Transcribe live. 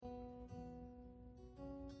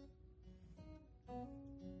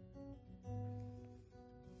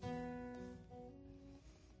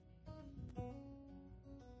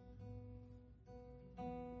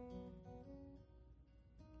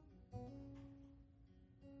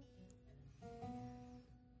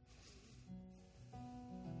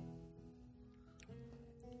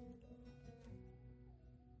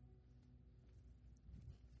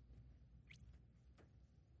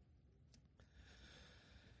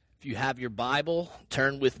If you have your Bible,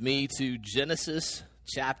 turn with me to Genesis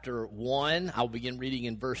chapter 1. I'll begin reading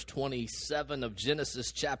in verse 27 of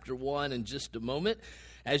Genesis chapter 1 in just a moment.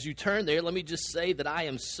 As you turn there, let me just say that I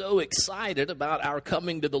am so excited about our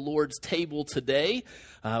coming to the Lord's table today.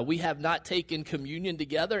 We have not taken communion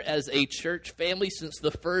together as a church family since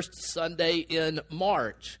the first Sunday in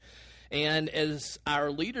March. And as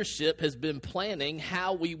our leadership has been planning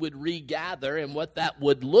how we would regather and what that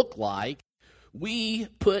would look like, we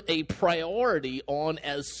put a priority on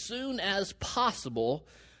as soon as possible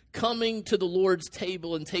coming to the Lord's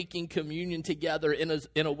table and taking communion together in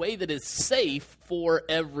a way that is safe for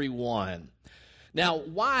everyone. Now,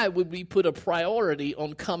 why would we put a priority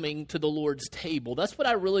on coming to the Lord's table? That's what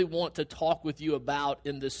I really want to talk with you about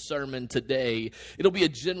in this sermon today. It'll be a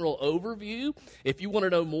general overview. If you want to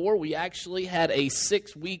know more, we actually had a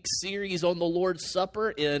 6-week series on the Lord's Supper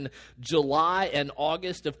in July and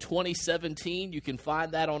August of 2017. You can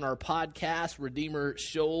find that on our podcast, Redeemer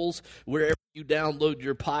Shoals, wherever you download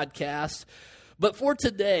your podcasts. But for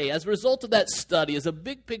today, as a result of that study, as a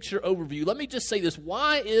big picture overview, let me just say this.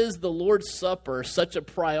 Why is the Lord's Supper such a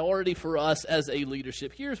priority for us as a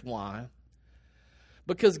leadership? Here's why.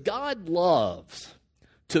 Because God loves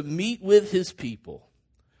to meet with his people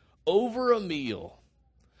over a meal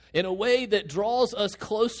in a way that draws us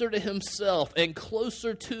closer to himself and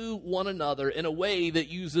closer to one another in a way that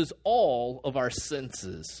uses all of our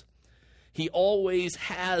senses. He always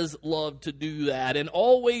has loved to do that and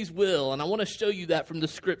always will. And I want to show you that from the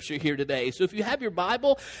scripture here today. So if you have your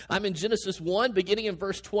Bible, I'm in Genesis 1, beginning in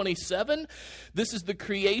verse 27. This is the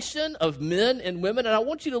creation of men and women. And I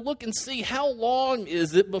want you to look and see how long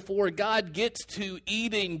is it before God gets to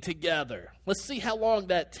eating together. Let's see how long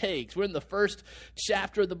that takes. We're in the first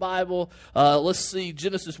chapter of the Bible. Let's see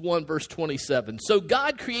Genesis 1, verse 27. So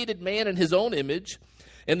God created man in his own image.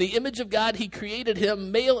 In the image of God, he created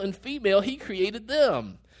him, male and female, he created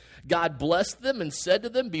them. God blessed them and said to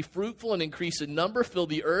them, "Be fruitful and increase in number, fill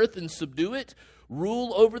the earth and subdue it,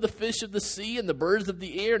 rule over the fish of the sea and the birds of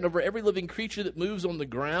the air and over every living creature that moves on the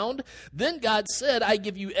ground." Then God said, "I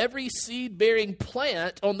give you every seed-bearing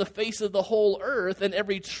plant on the face of the whole earth and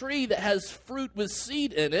every tree that has fruit with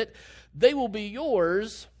seed in it. They will be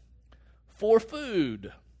yours for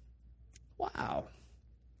food." Wow.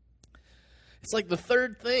 It's like the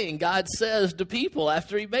third thing God says to people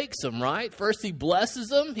after he makes them, right? First, he blesses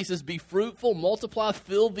them. He says, "Be fruitful, multiply,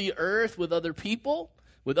 fill the earth with other people,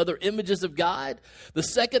 with other images of God." The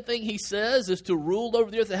second thing he says is to rule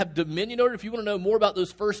over the earth and have dominion over it. If you want to know more about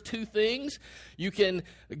those first two things, you can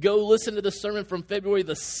go listen to the sermon from February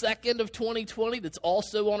the 2nd of 2020 that's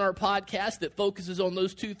also on our podcast that focuses on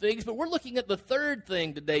those two things. But we're looking at the third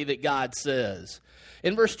thing today that God says.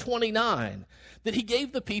 In verse 29, that he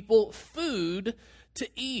gave the people food to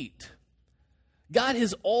eat. God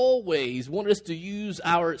has always wanted us to use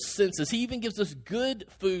our senses. He even gives us good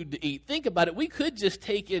food to eat. Think about it. We could just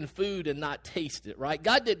take in food and not taste it, right?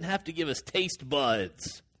 God didn't have to give us taste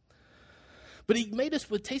buds. But he made us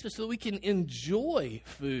with taste buds so that we can enjoy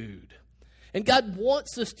food. And God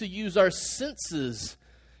wants us to use our senses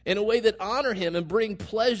in a way that honor him and bring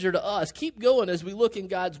pleasure to us. Keep going as we look in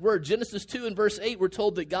God's word. Genesis 2 and verse 8, we're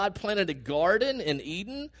told that God planted a garden in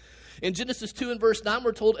Eden. In Genesis 2 and verse 9,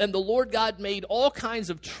 we're told, "And the Lord God made all kinds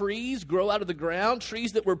of trees grow out of the ground,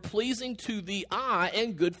 trees that were pleasing to the eye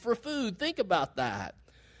and good for food." Think about that.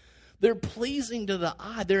 They're pleasing to the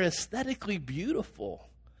eye. They're aesthetically beautiful.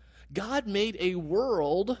 God made a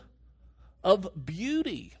world of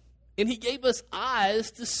beauty. And he gave us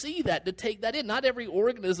eyes to see that, to take that in. Not every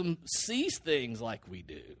organism sees things like we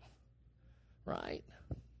do, right?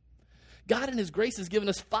 God in his grace has given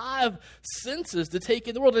us 5 senses to take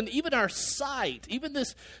in the world. And even our sight, even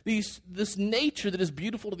this nature that is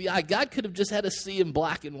beautiful to the eye, God could have just had us see in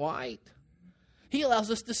black and white. He allows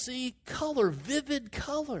us to see color, vivid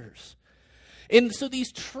colors. And so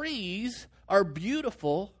these trees are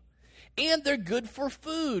beautiful, and they're good for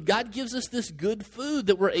food. God gives us this good food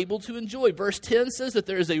that we're able to enjoy. Verse 10 says that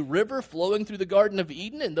there is a river flowing through the Garden of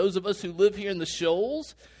Eden, and those of us who live here in the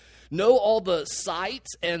Shoals know all the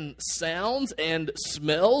sights and sounds and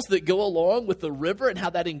smells that go along with the river and how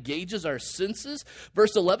that engages our senses.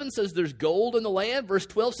 Verse 11 says there's gold in the land. Verse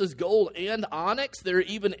 12 says gold and onyx. There are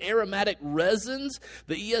even aromatic resins.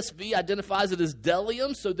 The ESV identifies it as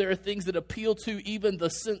bdellium, so there are things that appeal to even the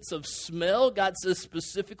sense of smell. God says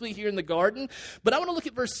specifically here in the garden. But I want to look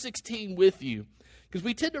at verse 16 with you because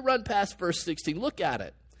we tend to run past verse 16. Look at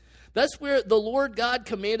it. That's where the Lord God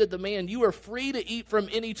commanded the man, you are free to eat from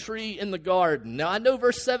any tree in the garden. Now, I know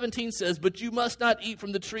verse 17 says, but you must not eat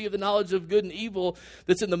from the tree of the knowledge of good and evil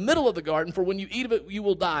that's in the middle of the garden, for when you eat of it, you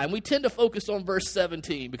will die. And we tend to focus on verse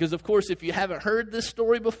 17 because, of course, if you haven't heard this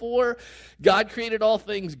story before, God created all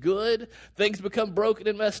things good. Things become broken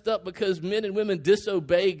and messed up because men and women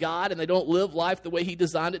disobey God and they don't live life the way he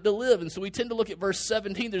designed it to live. And so we tend to look at verse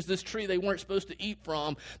 17. There's this tree they weren't supposed to eat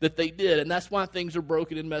from that they did, and that's why things are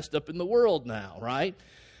broken and messed up in the world now, right?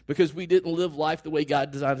 Because we didn't live life the way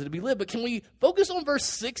God designed it to be lived. But can we focus on verse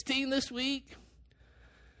 16 this week?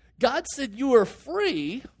 God said you are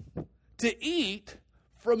free to eat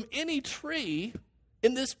from any tree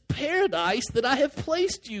in this paradise that I have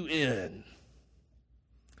placed you in.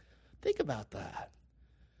 Think about that.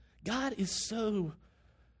 God is so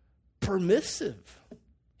permissive.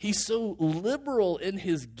 He's so liberal in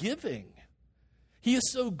his giving. He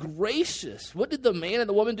is so gracious. What did the man and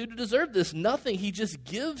the woman do to deserve this? Nothing. He just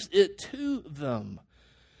gives it to them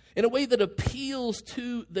in a way that appeals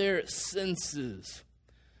to their senses.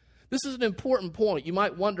 This is an important point. You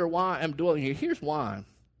might wonder why I'm dwelling here. Here's why.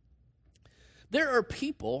 There are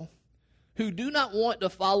people who do not want to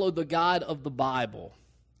follow the God of the Bible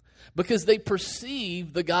because they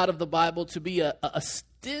perceive the God of the Bible to be a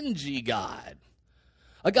stingy God.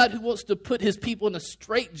 A God who wants to put his people in a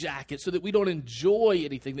straitjacket so that we don't enjoy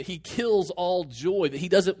anything, that he kills all joy, that he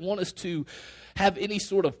doesn't want us to have any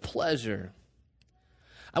sort of pleasure.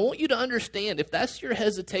 I want you to understand, if that's your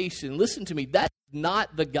hesitation, listen to me, that's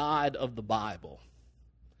not the God of the Bible.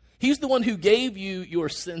 He's the one who gave you your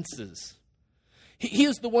senses. He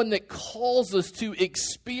is the one that calls us to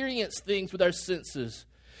experience things with our senses.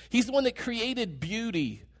 He's the one that created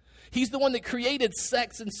beauty. He's the one that created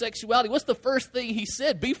sex and sexuality. What's the first thing he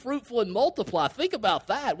said? Be fruitful and multiply. Think about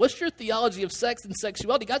that. What's your theology of sex and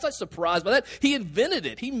sexuality? God's not surprised by that. He invented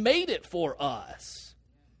it. He made it for us.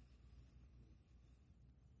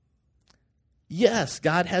 Yes,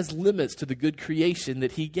 God has limits to the good creation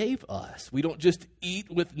that he gave us. We don't just eat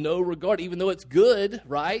with no regard, even though it's good,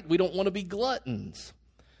 right? We don't want to be gluttons.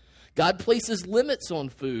 God places limits on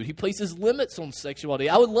food. He places limits on sexuality.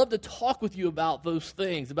 I would love to talk with you about those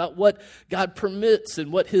things, about what God permits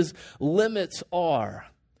and what his limits are.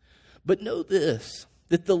 But know this,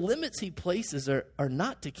 that the limits he places are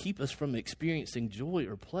not to keep us from experiencing joy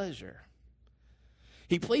or pleasure.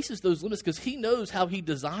 He places those limits because he knows how he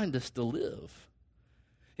designed us to live.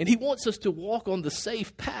 And he wants us to walk on the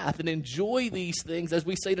safe path and enjoy these things, as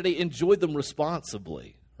we say today, enjoy them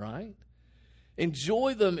responsibly, right?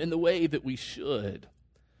 Enjoy them in the way that we should.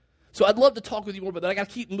 So I'd love to talk with you more, but I got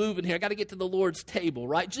to keep moving here. I got to get to the Lord's table,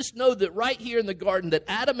 right? Just know that right here in the garden that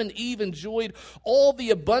Adam and Eve enjoyed all the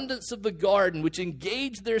abundance of the garden, which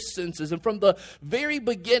engaged their senses. And from the very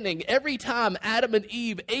beginning, every time Adam and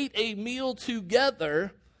Eve ate a meal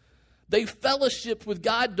together, they fellowshiped with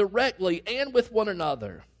God directly and with one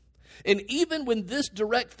another. And even when this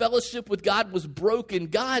direct fellowship with God was broken,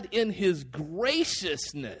 God in his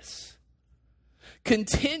graciousness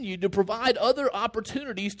continued to provide other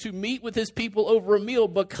opportunities to meet with his people over a meal,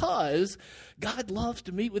 because God loves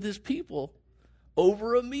to meet with his people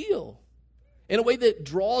over a meal in a way that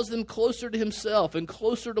draws them closer to himself and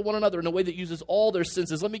closer to one another, in a way that uses all their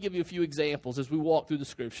senses. Let me give you a few examples as we walk through the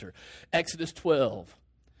scripture. Exodus 12.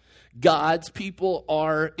 God's people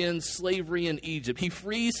are in slavery in Egypt. He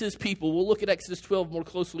frees his people. We'll look at Exodus 12 more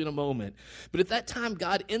closely in a moment. But at that time,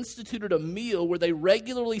 God instituted a meal where they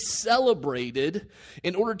regularly celebrated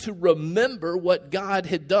in order to remember what God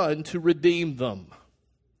had done to redeem them.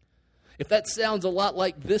 If that sounds a lot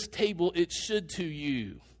like this table, it should to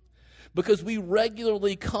you. Because we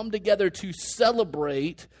regularly come together to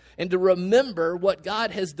celebrate and to remember what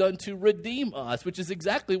God has done to redeem us, which is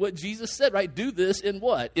exactly what Jesus said, right? Do this in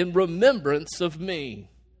what? In remembrance of me.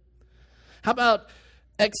 How about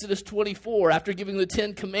Exodus 24? After giving the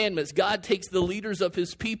 10 commandments, God takes the leaders of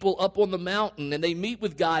his people up on the mountain, and they meet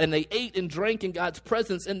with God, and they ate and drank in God's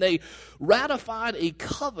presence, and they ratified a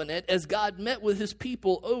covenant as God met with his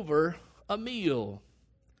people over a meal.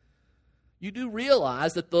 You do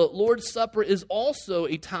realize that the Lord's Supper is also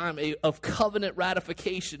a time of covenant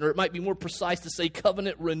ratification, or it might be more precise to say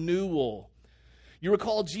covenant renewal. You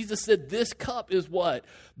recall Jesus said, this cup is what?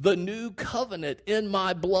 The new covenant in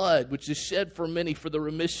my blood, which is shed for many for the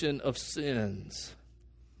remission of sins.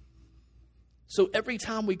 So every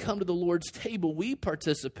time we come to the Lord's table, we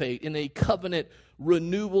participate in a covenant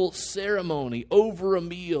renewal ceremony over a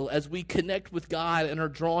meal as we connect with God and are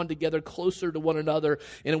drawn together closer to one another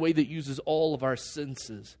in a way that uses all of our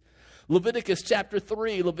senses. Leviticus chapter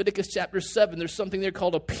 3, Leviticus chapter 7, there's something there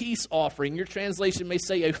called a peace offering. Your translation may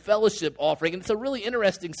say a fellowship offering. And it's a really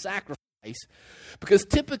interesting sacrifice because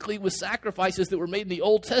typically with sacrifices that were made in the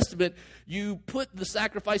Old Testament, you put the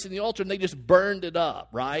sacrifice in the altar and they just burned it up,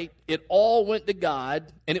 right? It all went to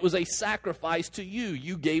God and it was a sacrifice to you.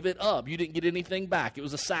 You gave it up. You didn't get anything back. It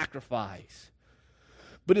was a sacrifice.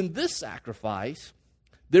 But in this sacrifice,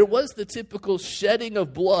 there was the typical shedding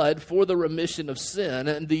of blood for the remission of sin,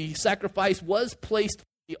 and the sacrifice was placed on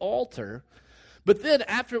the altar. But then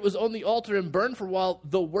after it was on the altar and burned for a while,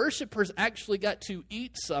 the worshipers actually got to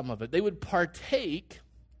eat some of it. They would partake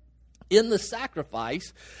in the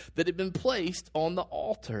sacrifice that had been placed on the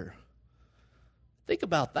altar. Think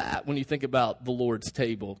about that when you think about the Lord's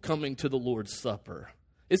table, coming to the Lord's Supper.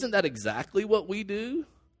 Isn't that exactly what we do?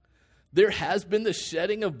 There has been the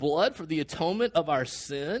shedding of blood for the atonement of our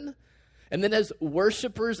sin. And then as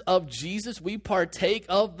worshipers of Jesus, we partake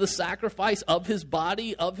of the sacrifice of his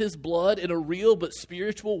body, of his blood in a real but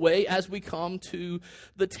spiritual way as we come to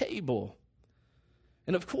the table.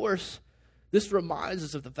 And of course, this reminds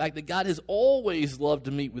us of the fact that God has always loved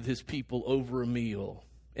to meet with his people over a meal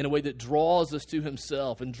in a way that draws us to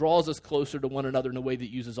himself and draws us closer to one another in a way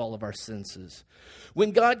that uses all of our senses.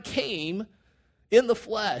 When God came in the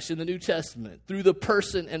flesh in the New Testament, through the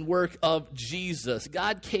person and work of Jesus,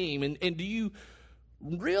 God came, and do you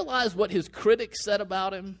realize what his critics said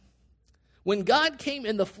about him? When God came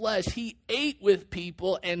in the flesh, he ate with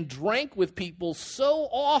people and drank with people so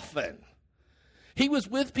often. He was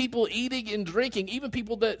with people eating and drinking, even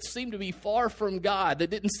people that seemed to be far from God, that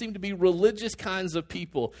didn't seem to be religious kinds of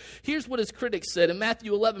people. Here's what his critics said. In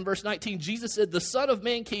Matthew 11, verse 19, Jesus said, "The Son of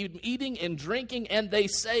Man came eating and drinking, and they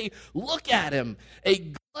say, 'Look at him,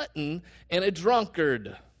 a glutton and a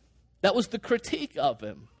drunkard.'" That was the critique of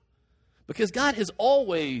him. Because God has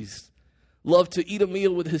always loved to eat a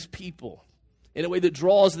meal with his people in a way that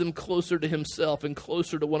draws them closer to himself and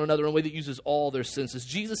closer to one another in a way that uses all their senses.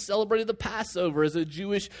 Jesus celebrated the Passover as a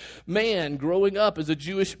Jewish man growing up as a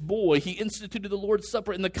Jewish boy. He instituted the Lord's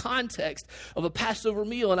Supper in the context of a Passover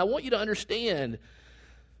meal. And I want you to understand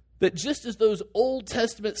that just as those Old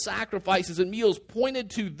Testament sacrifices and meals pointed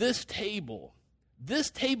to this table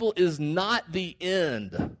is not the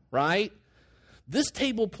end, right? This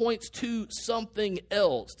table points to something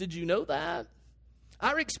else. Did you know that?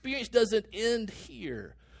 Our experience doesn't end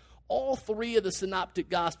here. All three of the synoptic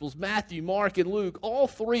gospels, Matthew, Mark, and Luke, all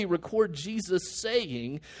three record Jesus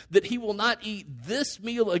saying that he will not eat this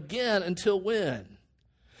meal again until when?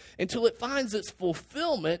 Until it finds its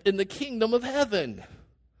fulfillment in the kingdom of heaven.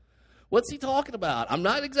 What's he talking about? I'm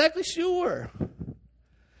not exactly sure.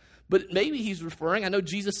 But maybe he's referring, I know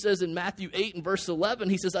Jesus says in Matthew 8 and verse 11,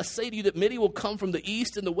 he says, "I say to you that many will come from the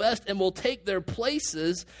east and the west and will take their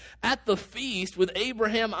places at the feast with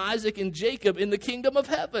Abraham, Isaac, and Jacob in the kingdom of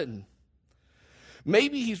heaven."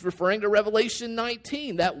 Maybe he's referring to Revelation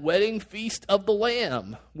 19, that wedding feast of the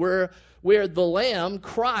Lamb, where the Lamb,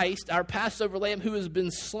 Christ, our Passover Lamb who has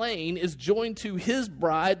been slain, is joined to his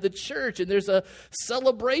bride, the church. And there's a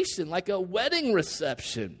celebration, like a wedding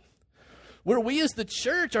reception, where we as the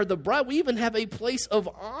church are the bride. We even have a place of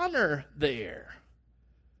honor there.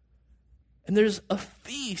 And there's a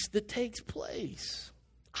feast that takes place.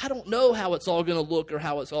 I don't know how it's all going to look or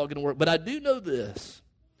how it's all going to work, but I do know this.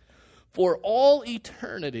 For all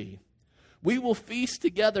eternity, we will feast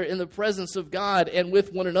together in the presence of God and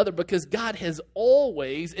with one another, because God has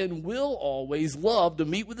always and will always love to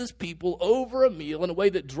meet with his people over a meal in a way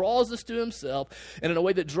that draws us to himself and in a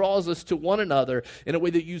way that draws us to one another in a way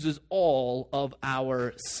that uses all of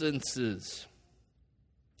our senses.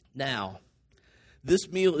 Now, this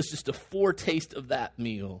meal is just a foretaste of that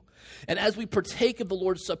meal. And as we partake of the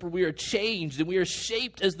Lord's Supper, we are changed and we are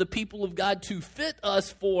shaped as the people of God to fit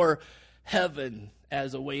us for heaven,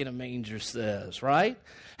 as Away in a Manger says, right?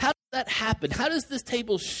 How does that happen? How does this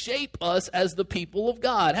table shape us as the people of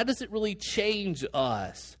God? How does it really change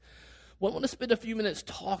us? Well, I want to spend a few minutes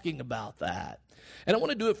talking about that. And I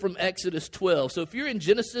want to do it from Exodus 12. So if you're in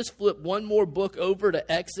Genesis, flip one more book over to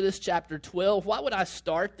Exodus chapter 12. Why would I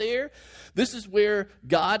start there? This is where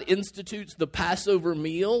God institutes the Passover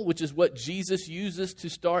meal, which is what Jesus uses to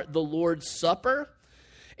start the Lord's Supper.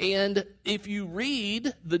 And if you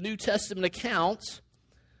read the New Testament accounts,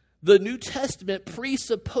 the New Testament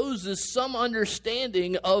presupposes some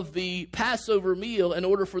understanding of the Passover meal in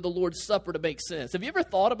order for the Lord's Supper to make sense. Have you ever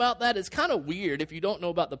thought about that? It's kind of weird if you don't know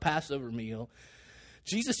about the Passover meal.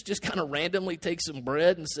 Jesus just kind of randomly takes some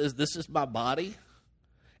bread and says, "This is my body."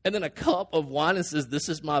 And then a cup of wine and says, "This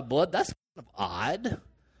is my blood." That's kind of odd.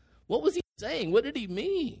 What was he saying? What did he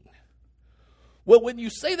mean? Well, when you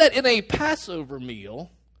say that in a Passover meal,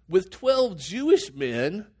 with 12 Jewish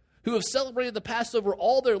men who have celebrated the Passover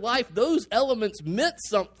all their life, those elements meant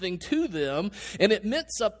something to them, and it meant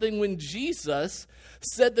something when Jesus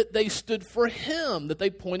said that they stood for him, that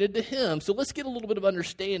they pointed to him. So let's get a little bit of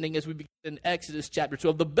understanding as we begin in Exodus chapter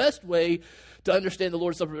 12. The best way to understand the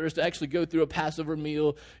Lord's Supper is to actually go through a Passover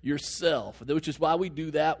meal yourself, which is why we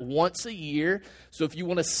do that once a year. So if you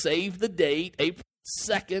want to save the date, April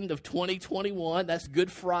 2nd of 2021, that's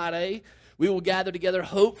Good Friday, we will gather together,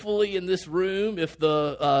 hopefully in this room, if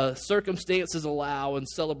the circumstances allow, and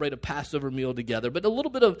celebrate a Passover meal together. But a little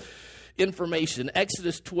bit of information.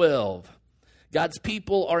 Exodus 12. God's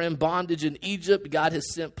people are in bondage in Egypt. God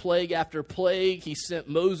has sent plague after plague. He sent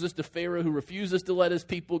Moses to Pharaoh, who refuses to let his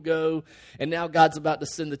people go. And now God's about to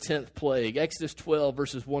send the 10th plague. Exodus 12,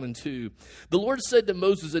 verses 1 and 2. The Lord said to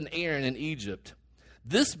Moses and Aaron in Egypt,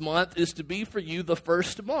 "This month is to be for you the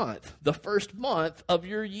first month of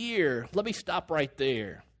your year." Let me stop right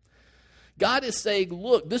there. God is saying,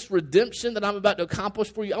 look, this redemption that I'm about to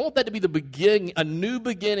accomplish for you, I want that to be the beginning, a new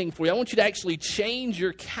beginning for you. I want you to actually change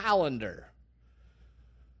your calendar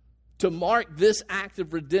to mark this act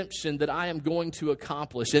of redemption that I am going to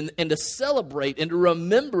accomplish, and to celebrate and to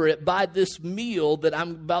remember it by this meal that I'm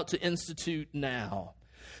about to institute now.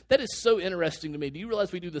 That is so interesting to me. Do you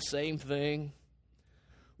realize we do the same thing?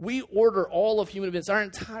 We order all of human events. Our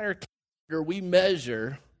entire calendar we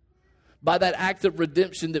measure by that act of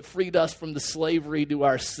redemption that freed us from the slavery to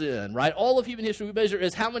our sin, right? All of human history we measure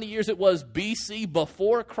is how many years it was BC,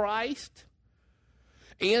 before Christ,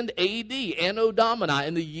 and AD, Anno Domini,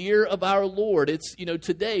 in the year of our Lord. It's,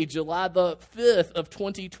 today, July the 5th of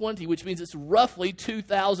 2020, which means it's roughly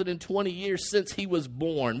 2,020 years since he was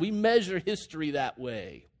born. We measure history that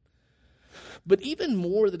way. But even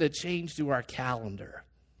more than a change to our calendar,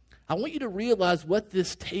 I want you to realize what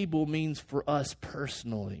this table means for us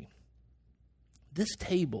personally. This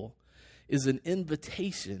table is an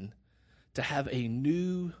invitation to have a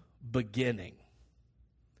new beginning.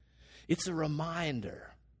 It's a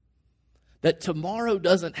reminder that tomorrow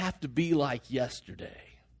doesn't have to be like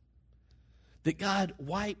yesterday. That God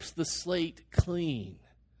wipes the slate clean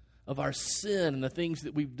of our sin and the things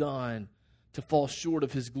that we've done to fall short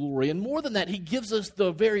of his glory. And more than that, he gives us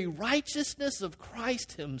the very righteousness of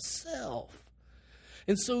Christ himself.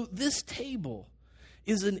 And so this table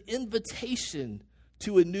is an invitation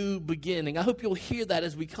to a new beginning. I hope you'll hear that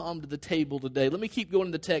as we come to the table today. Let me keep going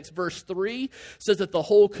to the text. Verse 3 says that the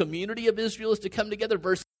whole community of Israel is to come together.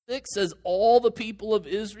 Verse 6 says all the people of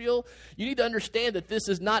Israel. You need to understand that this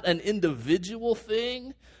is not an individual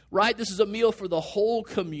thing, right? This is a meal for the whole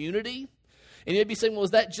community. And you'd be saying, well,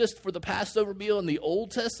 is that just for the Passover meal in the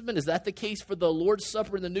Old Testament? Is that the case for the Lord's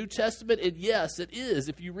Supper in the New Testament? And yes, it is.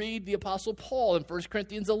 If you read the Apostle Paul in 1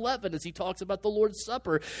 Corinthians 11, as he talks about the Lord's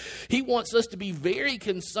Supper, he wants us to be very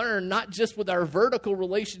concerned, not just with our vertical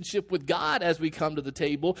relationship with God as we come to the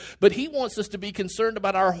table, but he wants us to be concerned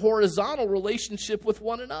about our horizontal relationship with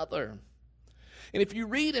one another. And if you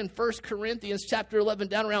read in 1 Corinthians chapter 11,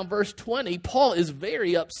 down around verse 20, Paul is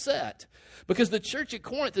very upset because the church at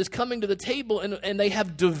Corinth is coming to the table and they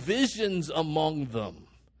have divisions among them.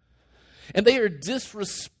 And they are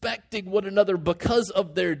disrespecting one another because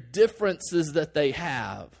of their differences that they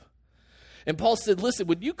have. And Paul said, listen,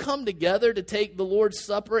 when you come together to take the Lord's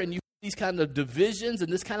Supper and you have these kind of divisions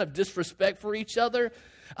and this kind of disrespect for each other,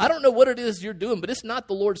 I don't know what it is you're doing, but it's not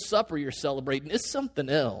the Lord's Supper you're celebrating. It's something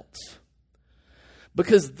else.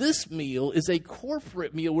 Because this meal is a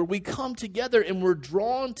corporate meal where we come together and we're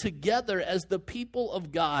drawn together as the people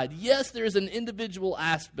of God. Yes, there's an individual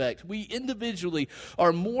aspect. We individually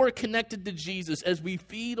are more connected to Jesus as we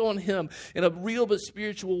feed on him in a real but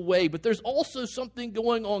spiritual way. But there's also something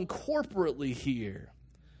going on corporately here,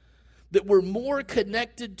 that we're more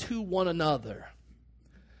connected to one another.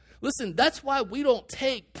 Listen, that's why we don't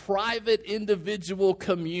take private individual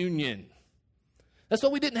communion. That's why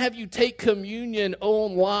we didn't have you take communion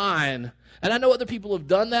online. And I know other people have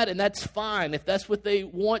done that, and that's fine if that's what they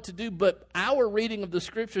want to do. But our reading of the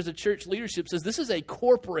scriptures of church leadership says this is a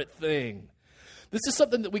corporate thing. This is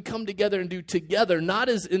something that we come together and do together, not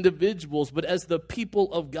as individuals, but as the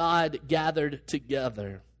people of God gathered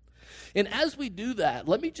together. And as we do that,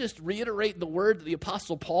 let me just reiterate the word that the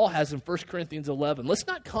Apostle Paul has in 1 Corinthians 11. Let's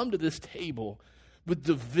not come to this table with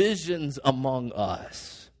divisions among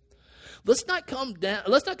us. Let's not come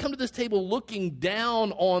to this table looking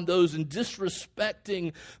down on those and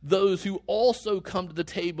disrespecting those who also come to the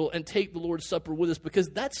table and take the Lord's Supper with us, because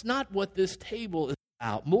that's not what this table is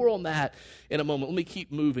out. More on that in a moment. Let me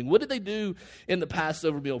keep moving. What did they do in the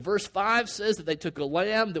Passover meal? Verse 5 says that they took a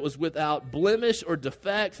lamb that was without blemish or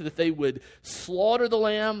defect, that they would slaughter the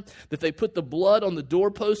lamb, that they put the blood on the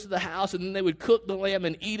doorpost of the house, and then they would cook the lamb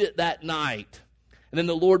and eat it that night. And then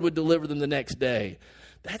the Lord would deliver them the next day.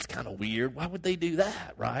 That's kind of weird. Why would they do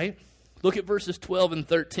that, right? Look at verses 12 and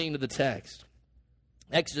 13 of the text.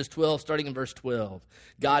 Exodus 12, starting in verse 12.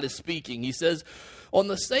 God is speaking. He says, "On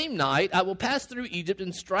the same night I will pass through Egypt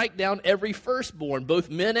and strike down every firstborn, both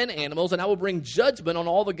men and animals, and I will bring judgment on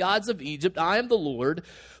all the gods of Egypt. I am the Lord.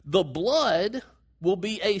 The blood will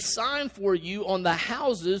be a sign for you on the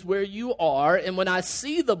houses where you are, and when I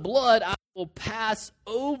see the blood, I will pass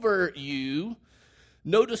over you.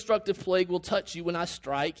 No destructive plague will touch you when I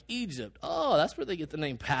strike Egypt." Oh, that's where they get the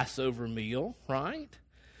name Passover meal, right?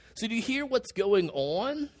 So do you hear what's going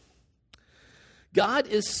on? God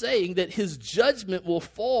is saying that his judgment will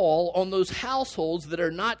fall on those households that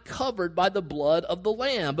are not covered by the blood of the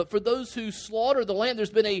lamb. But for those who slaughter the lamb,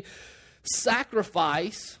 there's been a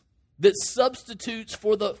sacrifice that substitutes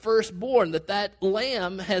for the firstborn, that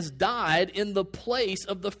lamb has died in the place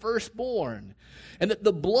of the firstborn, and that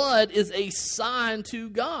the blood is a sign to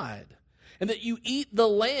God, and that you eat the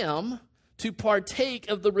lamb to partake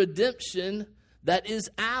of the redemption that is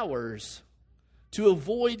ours, to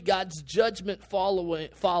avoid God's judgment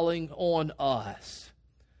falling on us.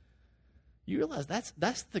 You realize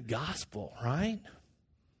that's the gospel, right?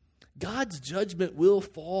 God's judgment will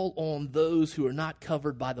fall on those who are not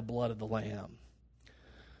covered by the blood of the Lamb.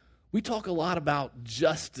 We talk a lot about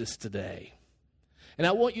justice today. And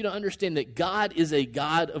I want you to understand that God is a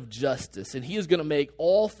God of justice, and he is going to make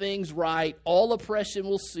all things right. All oppression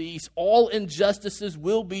will cease. All injustices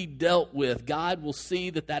will be dealt with. God will see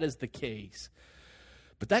that that is the case.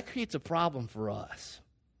 But that creates a problem for us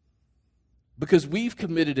because we've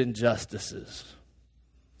committed injustices.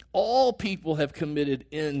 All people have committed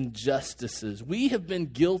injustices. We have been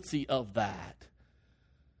guilty of that.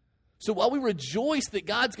 So while we rejoice that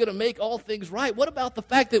God's going to make all things right, what about the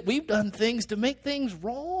fact that we've done things to make things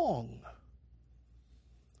wrong?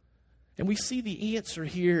 And we see the answer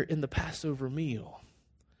here in the Passover meal,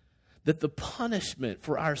 that the punishment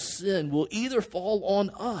for our sin will either fall on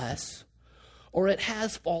us or it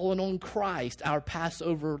has fallen on Christ, our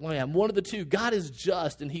Passover lamb. One of the two. God is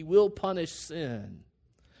just and he will punish sin.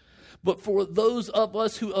 But for those of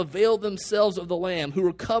us who avail themselves of the lamb, who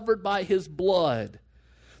are covered by his blood,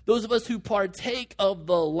 those of us who partake of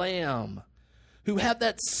the lamb, who have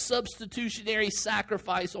that substitutionary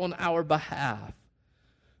sacrifice on our behalf,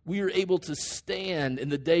 we are able to stand in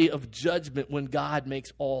the day of judgment when God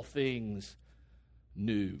makes all things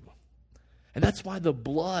new. And that's why the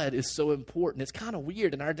blood is so important. It's kind of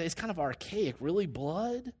weird in our day. It's kind of archaic. Really,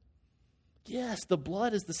 blood? Yes, the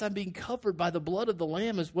blood is the sign. Being covered by the blood of the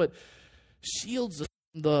Lamb is what shields us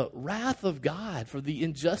from the wrath of God for the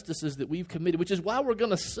injustices that we've committed, which is why we're going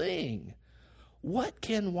to sing, "What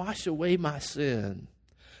can wash away my sin?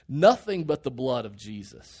 Nothing but the blood of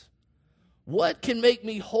Jesus. What can make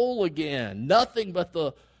me whole again? Nothing but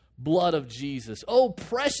the blood of Jesus. Oh,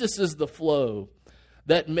 precious is the flow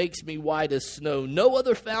that makes me white as snow. No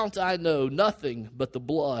other fount I know, nothing but the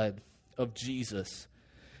blood of Jesus."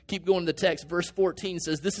 Keep going to the text. Verse 14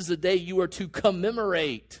 says, "This is a day you are to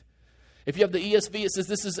commemorate." If you have the ESV, it says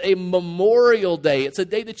this is a memorial day. It's a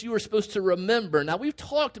day that you are supposed to remember. Now, we've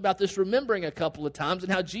talked about this remembering a couple of times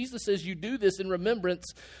and how Jesus says you do this in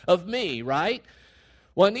remembrance of me, right?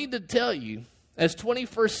 Well, I need to tell you, as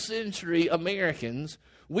 21st century Americans,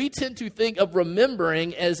 we tend to think of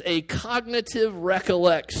remembering as a cognitive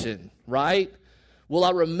recollection, right? Will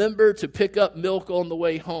I remember to pick up milk on the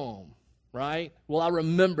way home? Right? Well, I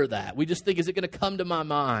remember that. We just think, is it going to come to my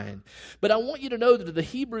mind? But I want you to know that to the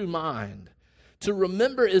Hebrew mind, to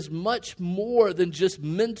remember is much more than just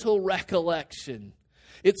mental recollection.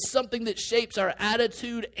 It's something that shapes our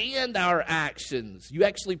attitude and our actions. You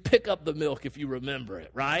actually pick up the milk if you remember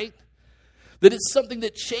it, right? That it's something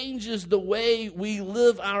that changes the way we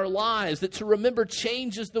live our lives. That to remember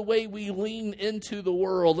changes the way we lean into the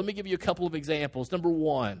world. Let me give you a couple of examples. Number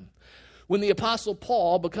one, when the Apostle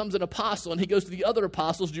Paul becomes an apostle and he goes to the other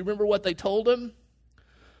apostles, do you remember what they told him?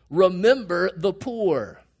 Remember the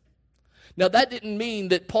poor. Now, that didn't mean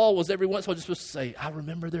that Paul was every once in a while just supposed to say, I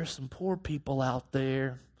remember there's some poor people out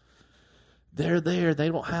there. They're there. They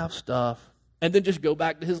don't have stuff. And then just go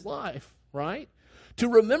back to his life, right? To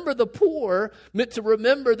remember the poor meant to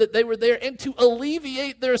remember that they were there and to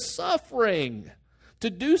alleviate their suffering. To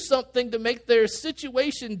do something to make their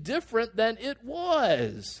situation different than it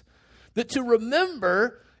was. That to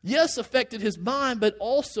remember, yes, affected his mind, but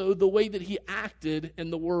also the way that he acted in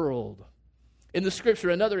the world. In the scripture,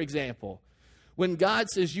 another example, when God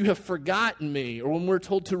says, you have forgotten me, or when we're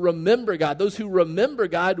told to remember God, those who remember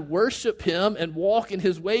God worship him and walk in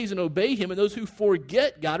his ways and obey him, and those who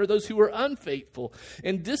forget God are those who are unfaithful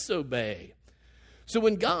and disobey. So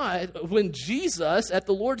when Jesus at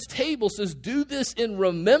the Lord's table says, do this in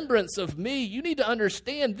remembrance of me, you need to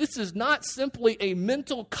understand this is not simply a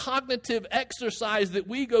mental cognitive exercise that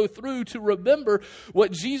we go through to remember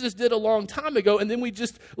what Jesus did a long time ago, and then we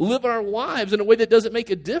just live our lives in a way that doesn't make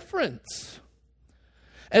a difference.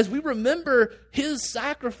 As we remember his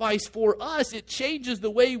sacrifice for us, it changes the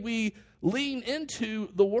way we lean into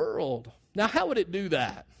the world. Now, how would it do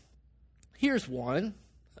that? Here's one.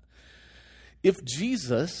 If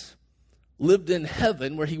Jesus lived in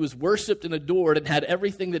heaven where he was worshiped and adored and had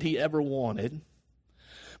everything that he ever wanted,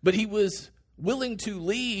 but he was willing to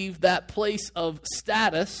leave that place of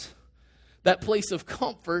status, that place of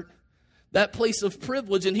comfort, that place of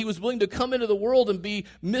privilege, and he was willing to come into the world and be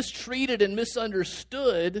mistreated and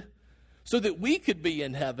misunderstood so that we could be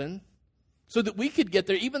in heaven, so that we could get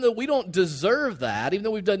there, even though we don't deserve that, even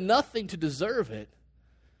though we've done nothing to deserve it,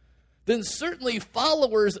 then certainly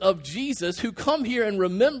followers of Jesus who come here and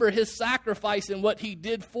remember his sacrifice and what he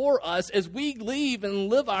did for us, as we leave and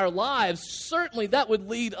live our lives, certainly that would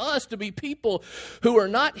lead us to be people who are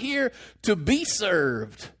not here to be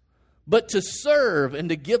served, but to serve and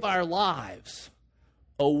to give our lives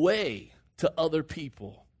away to other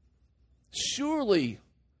people. Surely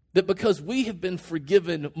that because we have been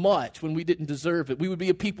forgiven much when we didn't deserve it, we would be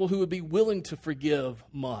a people who would be willing to forgive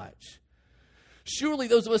much. Surely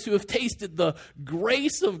those of us who have tasted the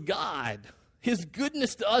grace of God, his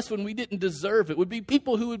goodness to us when we didn't deserve it, would be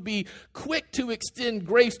people who would be quick to extend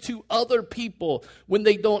grace to other people when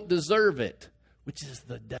they don't deserve it, which is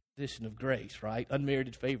the definition of grace, right?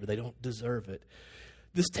 Unmerited favor. They don't deserve it.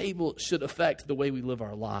 This table should affect the way we live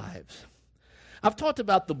our lives. I've talked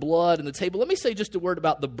about the blood and the table. Let me say just a word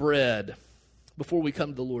about the bread before we come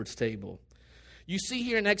to the Lord's table. You see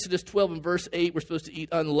here in Exodus 12 and verse 8, we're supposed to eat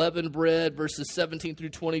unleavened bread. Verses 17 through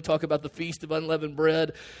 20 talk about the feast of unleavened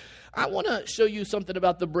bread. I want to show you something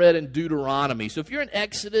about the bread in Deuteronomy. So if you're in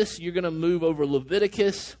Exodus, you're going to move over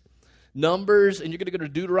Leviticus, Numbers, and you're going to go to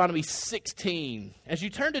Deuteronomy 16. As you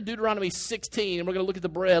turn to Deuteronomy 16, and we're going to look at the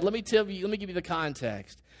bread, let me give you the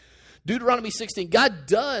context. Deuteronomy 16, God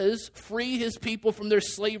does free his people from their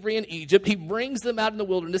slavery in Egypt. He brings them out in the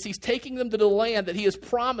wilderness. He's taking them to the land that he has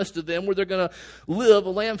promised to them where they're going to live, a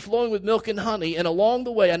land flowing with milk and honey. And along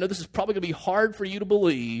the way, I know this is probably going to be hard for you to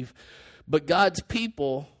believe, but God's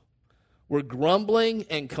people were grumbling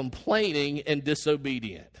and complaining and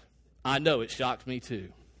disobedient. I know, it shocked me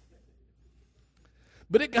too.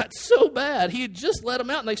 But it got so bad, he had just let them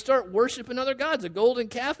out, and they start worshiping other gods, a golden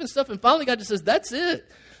calf and stuff. And finally God just says, that's it.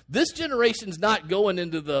 This generation's not going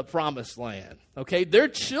into the promised land, okay? Their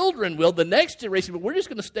children will, the next generation, but we're just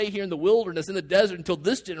going to stay here in the wilderness, in the desert, until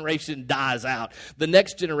this generation dies out. The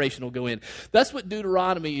next generation will go in. That's what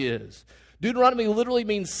Deuteronomy is. Deuteronomy literally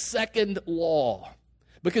means second law,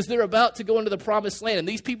 because they're about to go into the promised land. And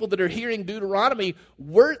these people that are hearing Deuteronomy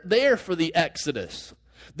weren't there for the Exodus.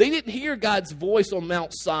 They didn't hear God's voice on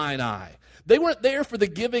Mount Sinai. They weren't there for the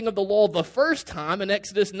giving of the law the first time in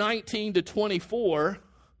Exodus 19 to 24.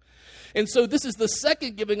 And so this is the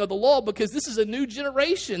second giving of the law because this is a new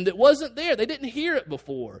generation that wasn't there. They didn't hear it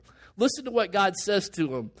before. Listen to what God says to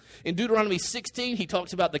them. In Deuteronomy 16, he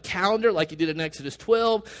talks about the calendar like he did in Exodus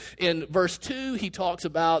 12. In verse 2, he talks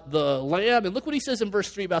about the lamb. And look what he says in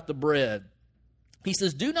verse 3 about the bread. He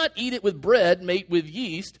says, do not eat it with bread made with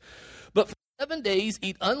yeast, but for 7 days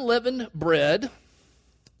eat unleavened bread.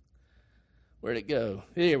 Where'd it go?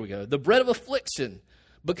 Here we go. The bread of affliction.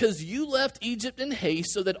 Because you left Egypt in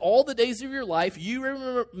haste, so that all the days of your life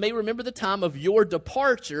you may remember the time of your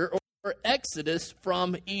departure or exodus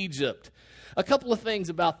from Egypt. A couple of things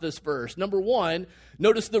about this verse. Number one,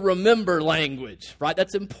 notice the remember language, right?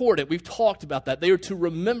 That's important. We've talked about that. They are to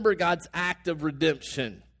remember God's act of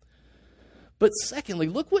redemption. But secondly,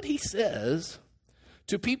 look what he says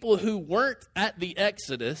to people who weren't at the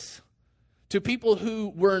Exodus, to people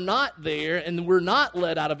who were not there and were not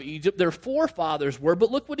led out of Egypt. Their forefathers were.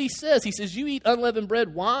 But look what he says. He says, you eat unleavened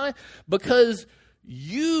bread. Why? Because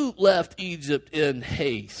you left Egypt in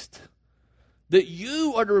haste. That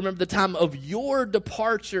you are to remember the time of your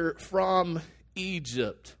departure from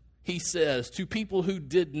Egypt, he says, to people who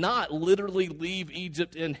did not literally leave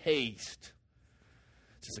Egypt in haste.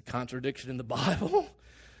 Is this a contradiction in the Bible?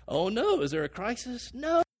 Oh no, is there a crisis?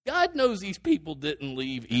 No, God knows these people didn't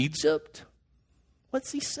leave Egypt.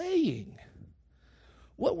 What's he saying?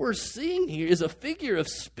 What we're seeing here is a figure of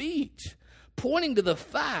speech. pointing to the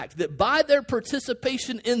fact that by their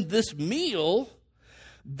participation in this meal,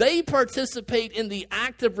 they participate in the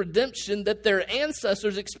act of redemption that their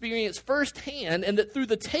ancestors experienced firsthand, and that through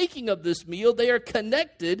the taking of this meal, they are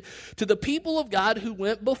connected to the people of God who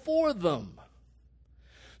went before them.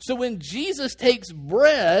 So when Jesus takes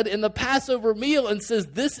bread in the Passover meal and says,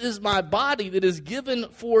 "This is my body that is given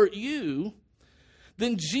for you,"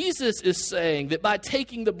 then Jesus is saying that by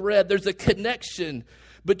taking the bread, there's a connection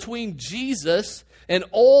between Jesus and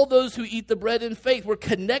all those who eat the bread in faith. We're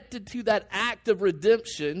connected to that act of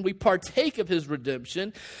redemption. We partake of his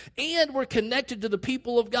redemption, and we're connected to the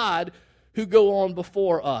people of God who go on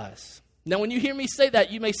before us. Now, when you hear me say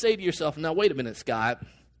that, you may say to yourself, "Now, wait a minute, Scott.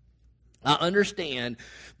 I understand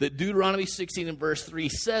that Deuteronomy 16 and verse 3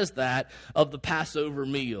 says that of the Passover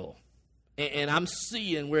meal, and I'm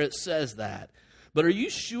seeing where it says that. But are you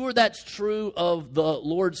sure that's true of the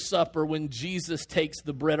Lord's Supper when Jesus takes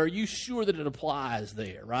the bread? Are you sure that it applies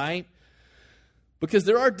there, right? Because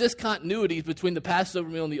there are discontinuities between the Passover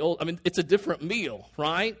meal and the Old. I mean, it's a different meal,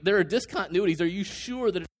 right? There are discontinuities. Are you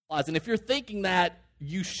sure that it applies? And if you're thinking that,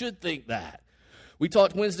 you should think that. We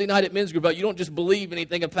talked Wednesday night at men's group about you don't just believe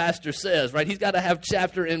anything a pastor says, right? He's got to have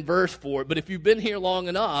chapter and verse for it. But if you've been here long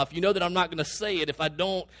enough, you know that I'm not going to say it if I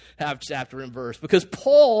don't have chapter and verse. Because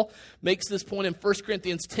Paul makes this point in 1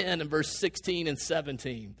 Corinthians 10 and verse 16 and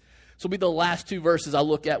 17. So it'll be the last two verses I'll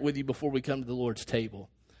look at with you before we come to the Lord's table.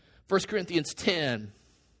 1 Corinthians 10,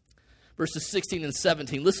 verses 16 and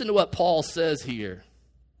 17. Listen to what Paul says here.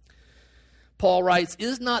 Paul writes,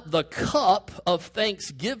 "Is not the cup of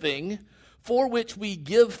thanksgiving for which we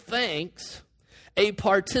give thanks a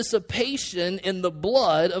participation in the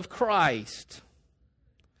blood of Christ?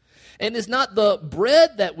 And is not the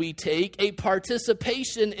bread that we take a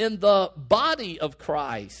participation in the body of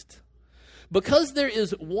Christ? Because there is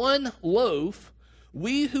one loaf,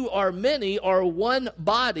 we who are many are one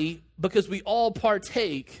body, because we all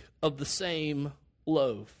partake of the same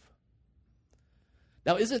loaf."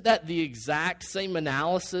 Now, isn't that the exact same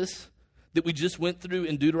analysis that we just went through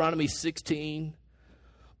in Deuteronomy 16?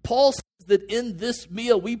 Paul says that in this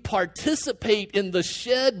meal we participate in the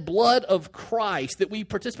shed blood of Christ, that we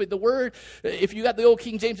participate. The word, if you got the old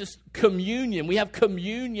King James, is communion. We have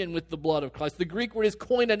communion with the blood of Christ. The Greek word is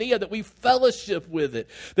koinonia, that we fellowship with it,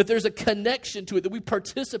 that there's a connection to it, that we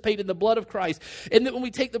participate in the blood of Christ. And that when we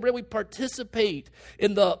take the bread, we participate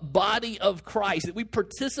in the body of Christ, that we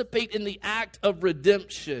participate in the act of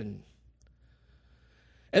redemption.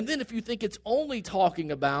 And then if you think it's only talking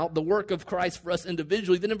about the work of Christ for us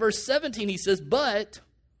individually, then in verse 17 he says, "But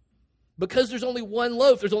because there's only one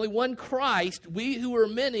loaf, there's only one Christ, we who are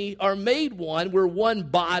many are made one. We're one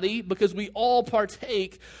body because we all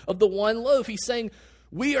partake of the one loaf." He's saying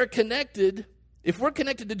we are connected. If we're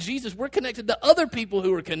connected to Jesus, we're connected to other people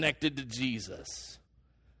who are connected to Jesus.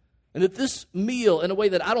 And that this meal, in a way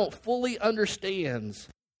that I don't fully understand,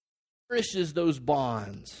 nourishes those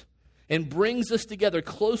bonds and brings us together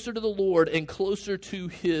closer to the Lord and closer to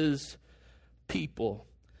his people,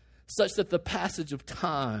 such that the passage of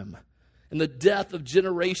time and the death of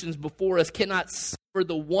generations before us cannot sever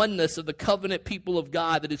the oneness of the covenant people of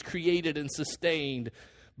God that is created and sustained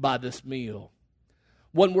by this meal.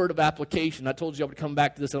 One word of application. I told you I would come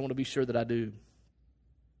back to this. I want to be sure that I do.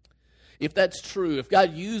 If that's true, if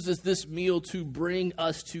God uses this meal to bring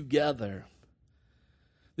us together,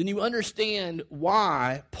 then you understand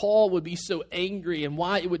why Paul would be so angry and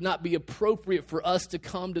why it would not be appropriate for us to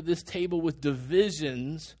come to this table with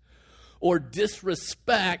divisions or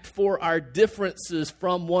disrespect for our differences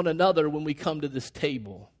from one another when we come to this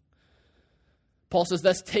table. Paul says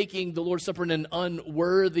that's taking the Lord's Supper in an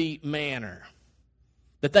unworthy manner.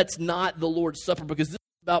 That's not the Lord's Supper, because this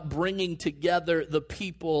is about bringing together the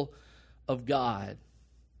people of God.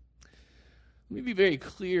 Let me be very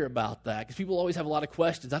clear about that, because people always have a lot of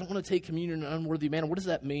questions. I don't want to take communion in an unworthy manner. What does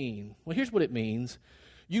that mean? Well, here's what it means.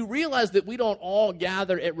 You realize that we don't all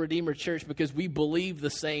gather at Redeemer Church because we believe the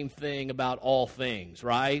same thing about all things,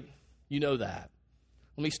 right? You know that.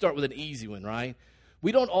 Let me start with an easy one, right?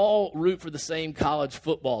 We don't all root for the same college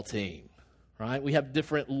football team, right? We have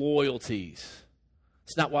different loyalties.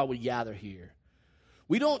 It's not why we gather here.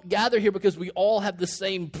 We don't gather here because we all have the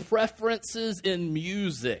same preferences in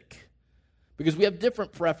music. Because we have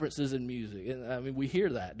different preferences in music. And I mean, we hear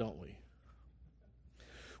that, don't we?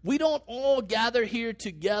 We don't all gather here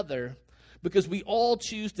together because we all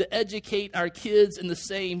choose to educate our kids in the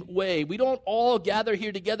same way. We don't all gather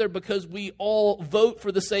here together because we all vote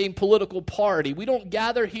for the same political party. We don't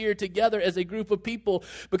gather here together as a group of people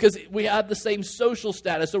because we have the same social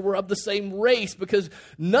status or we're of the same race, because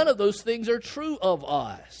none of those things are true of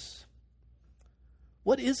us.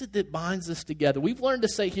 What is it that binds us together? We've learned to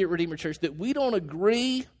say here at Redeemer Church that we don't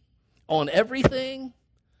agree on everything,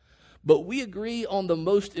 but we agree on the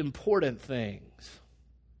most important things.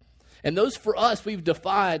 And those for us we've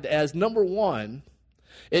defined as, number one,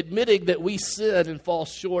 admitting that we sin and fall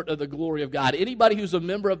short of the glory of God. Anybody who's a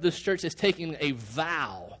member of this church is taking a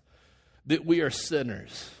vow that we are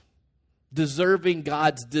sinners, deserving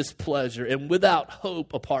God's displeasure and without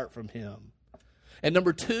hope apart from Him. And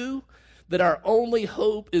number two, that our only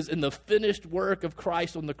hope is in the finished work of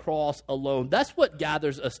Christ on the cross alone. That's what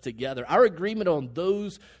gathers us together, our agreement on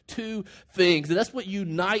those two things. And that's what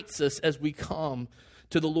unites us as we come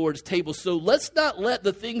to the Lord's table. So let's not let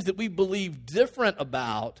the things that we believe different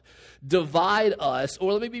about divide us.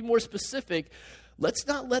 Or let me be more specific, let's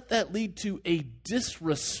not let that lead to a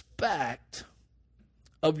disrespect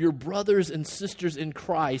of your brothers and sisters in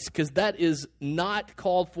Christ, because that is not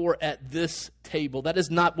called for at this table. That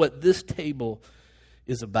is not what this table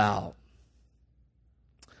is about.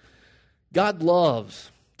 God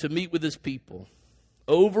loves to meet with His people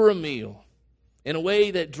over a meal in a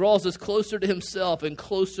way that draws us closer to Himself and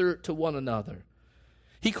closer to one another.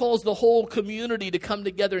 He calls the whole community to come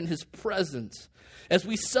together in His presence as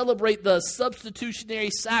we celebrate the substitutionary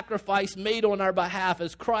sacrifice made on our behalf,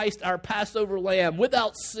 as Christ, our Passover lamb,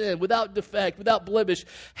 without sin, without defect, without blemish,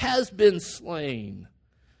 has been slain.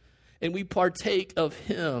 And we partake of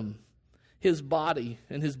Him, His body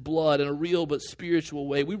and His blood in a real but spiritual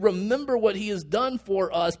way. We remember what He has done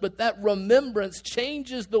for us, but that remembrance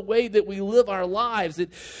changes the way that we live our lives.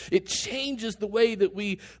 It changes the way that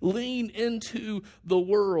we lean into the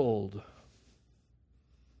world.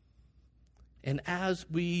 And as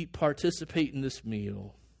we participate in this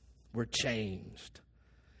meal, we're changed.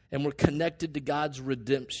 And we're connected to God's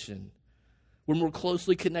redemption. We're more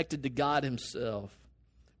closely connected to God Himself.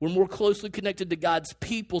 We're more closely connected to God's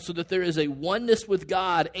people, so that there is a oneness with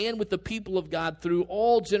God and with the people of God through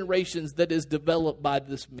all generations that is developed by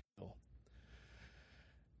this meal.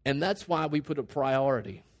 And that's why we put a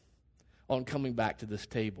priority on coming back to this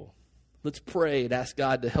table. Let's pray and ask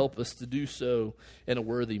God to help us to do so in a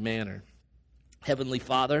worthy manner. Heavenly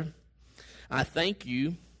Father, I thank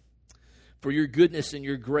You for Your goodness and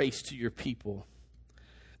Your grace to Your people.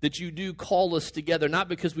 That You do call us together, not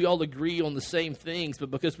because we all agree on the same things, but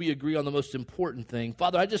because we agree on the most important thing.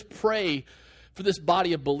 Father, I just pray for this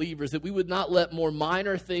body of believers that we would not let more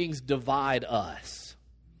minor things divide us.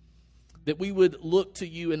 That we would look to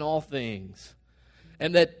You in all things.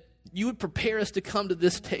 And that You would prepare us to come to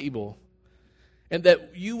this table. And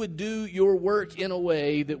that You would do Your work in a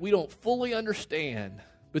way that we don't fully understand,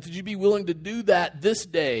 but that You be willing to do that this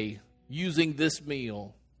day using this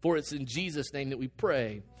meal. For it's in Jesus' name that we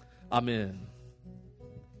pray. Amen.